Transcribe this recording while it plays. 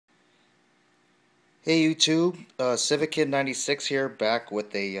Hey YouTube, Civic Kid 96 here, back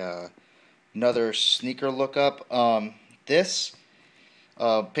with a another sneaker lookup. This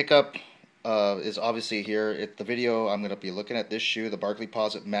pickup is obviously here. The video I'm going to be looking at this shoe, the Barkley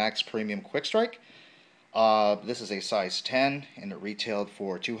Posite Max Premium Quickstrike. This is a size 10 and it retailed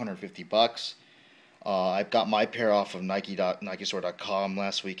for 250 bucks. I got my pair off of Nikestore.com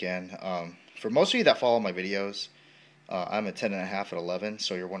last weekend. For most of you that follow my videos, I'm a 10 and a half at 11,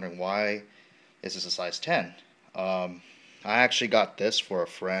 so you're wondering why this is a size 10. I actually got this for a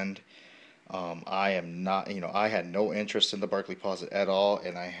friend. I am not, I had no interest in the Barkley Posite at all,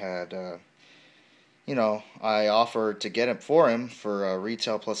 and I had, I offered to get it for him for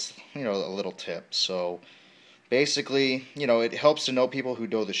retail plus, a little tip. So basically, it helps to know people who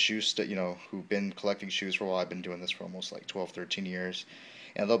know the shoes, who've been collecting shoes for a while. I've been doing this for almost like 12, 13 years.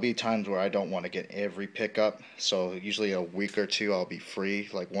 And there'll be times where I don't want to get every pickup. So usually a week or two I'll be free.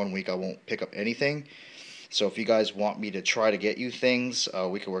 Like 1 week I won't pick up anything. So if you guys want me to try to get you things,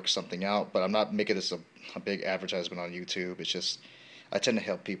 we can work something out. But I'm not making this a big advertisement on YouTube. It's just I tend to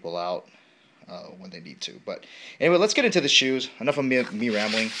help people out when they need to. But anyway, let's get into the shoes. Enough of me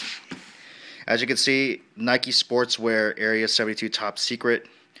rambling. As you can see, Nike Sportswear Area 72 Top Secret.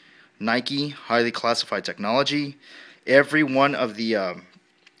 Nike, highly classified technology. Every one of the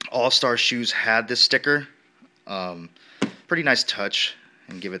All-Star shoes had this sticker. Pretty nice touch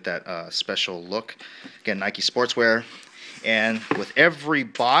and give it that special look. Again, Nike Sportswear. And with every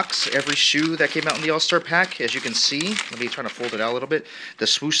box, every shoe that came out in the All-Star pack, as you can see, let me try to fold it out a little bit. The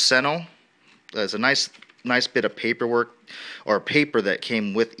swoosh Sentinel is a nice bit of paperwork or paper that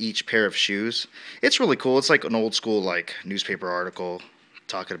came with each pair of shoes. It's really cool. It's like an old school newspaper article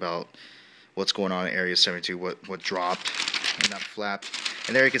talking about what's going on in Area 72, what dropped in that flap.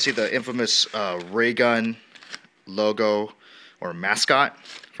 And there you can see the infamous ray gun logo or mascot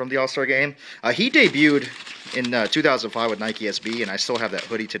from the All-Star game. He debuted in 2005 with Nike SB, and I still have that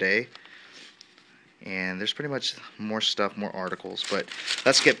hoodie today. And there's pretty much more stuff, more articles. But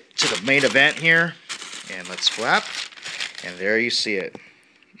let's get to the main event here. And let's flap. And there you see it.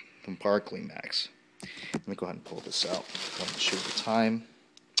 From Barkley Max. Let me go ahead and pull this out. One shoe at a time.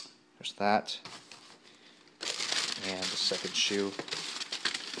 There's that. And the second shoe.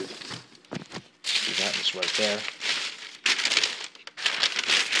 See that is right there.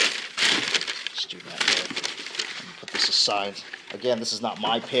 Let's do that there. Let me put this aside. Again, this is not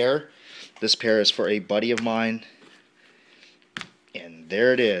my pair. This pair is for a buddy of mine. And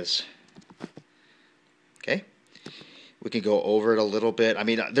there it is. Okay. We can go over it a little bit. I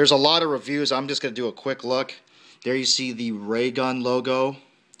mean, there's a lot of reviews. I'm just going to do a quick look. There you see the ray gun logo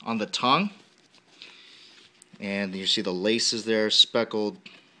on the tongue. And you see the laces there, speckled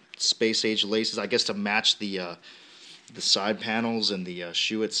space age laces, I guess to match the side panels and the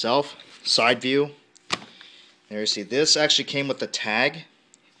shoe itself. Side view. There you see this actually came with the tag.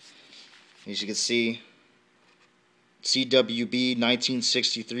 As you can see, CWB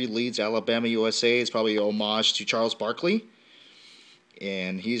 1963 Leeds, Alabama, USA. It's probably an homage to Charles Barkley.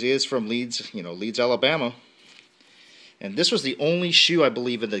 And he is from Leeds, Leeds, Alabama. And this was the only shoe, I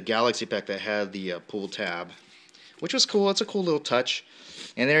believe, in the Galaxy pack that had the pull tab, which was cool. It's a cool little touch.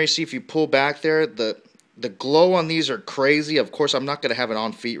 And there you see, if you pull back there, the glow on these are crazy. Of course, I'm not going to have an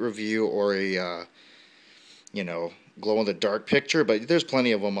on-feet review or a, glow-in-the-dark picture, but there's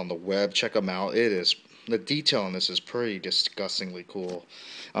plenty of them on the web. Check them out. The detail on this is pretty disgustingly cool.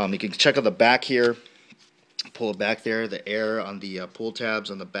 You can check out the back here. Pull it back there. The air on the pull tabs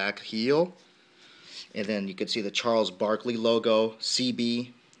on the back heel. And then you can see the Charles Barkley logo.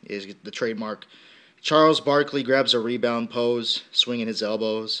 CB is the trademark. Charles Barkley grabs a rebound pose, swinging his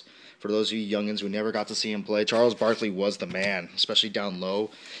elbows. For those of you youngins who never got to see him play, Charles Barkley was the man, especially down low.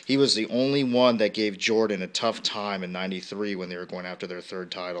 He was the only one that gave Jordan a tough time in '93 when they were going after their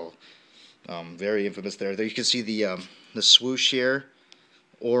third title. Very infamous there. There you can see the swoosh here,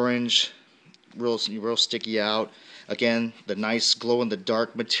 orange, real sticky out. Again, the nice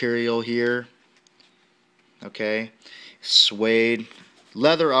glow-in-the-dark material here. Okay, suede,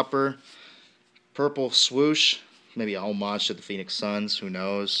 leather upper, purple swoosh, maybe a homage to the Phoenix Suns, who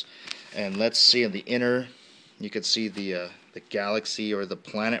knows. And let's see in the inner, you can see the galaxy or the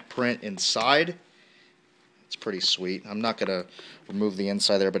planet print inside. It's pretty sweet. I'm not going to remove the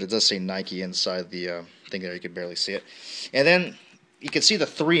inside there, but it does say Nike inside the thing there. You can barely see it. And then you can see the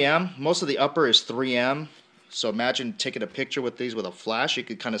 3M. Most of the upper is 3M. So imagine taking a picture with these with a flash. You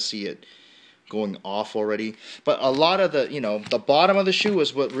could kind of see it going off already. But a lot of the, the bottom of the shoe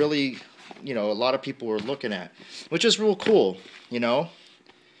is what really, a lot of people were looking at, which is real cool, Let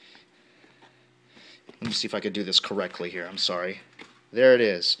me see if I could do this correctly here. I'm sorry. There it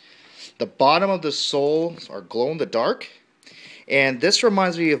is. The bottom of the soles are glow in the dark. And this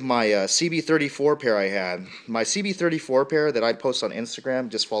reminds me of my CB34 pair I had. My CB34 pair that I post on Instagram,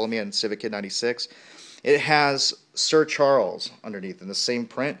 just follow me on CivicKid96. It has Sir Charles underneath in the same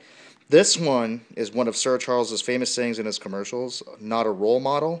print. This one is one of Sir Charles's famous sayings in his commercials, not a role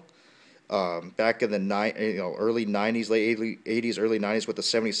model. Back in the early 90s, late 80s, early 90s with the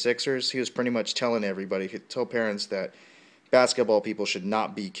 76ers, he was pretty much telling everybody, he'd tell parents that basketball people should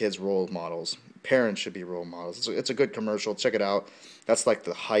not be kids' role models. Parents should be role models. It's a good commercial. Check it out. That's like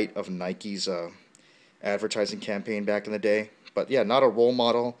the height of Nike's advertising campaign back in the day. But yeah, not a role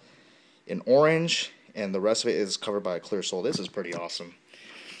model in orange, and the rest of it is covered by a clear sole. This is pretty awesome.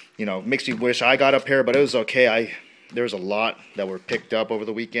 You know, makes me wish I got a pair, but it was okay. There was a lot that were picked up over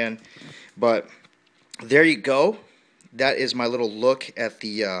the weekend. But there you go. That is my little look at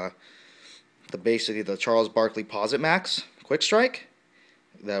the basically the Charles Barkley Posite Max Quickstrike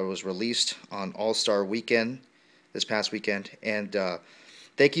that was released on All-Star Weekend this past weekend. And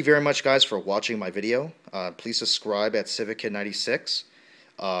thank you very much, guys, for watching my video. Please subscribe at CivicKid96.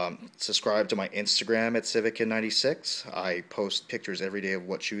 Subscribe to my Instagram at CivicKid96. I post pictures every day of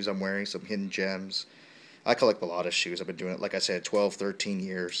what shoes I'm wearing, some hidden gems. I collect a lot of shoes. I've been doing it, like I said, 12, 13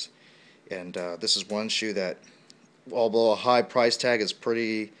 years. And this is one shoe that, although a high price tag, is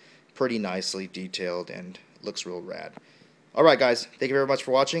pretty nicely detailed and looks real rad. Alright guys, thank you very much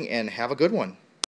for watching and have a good one.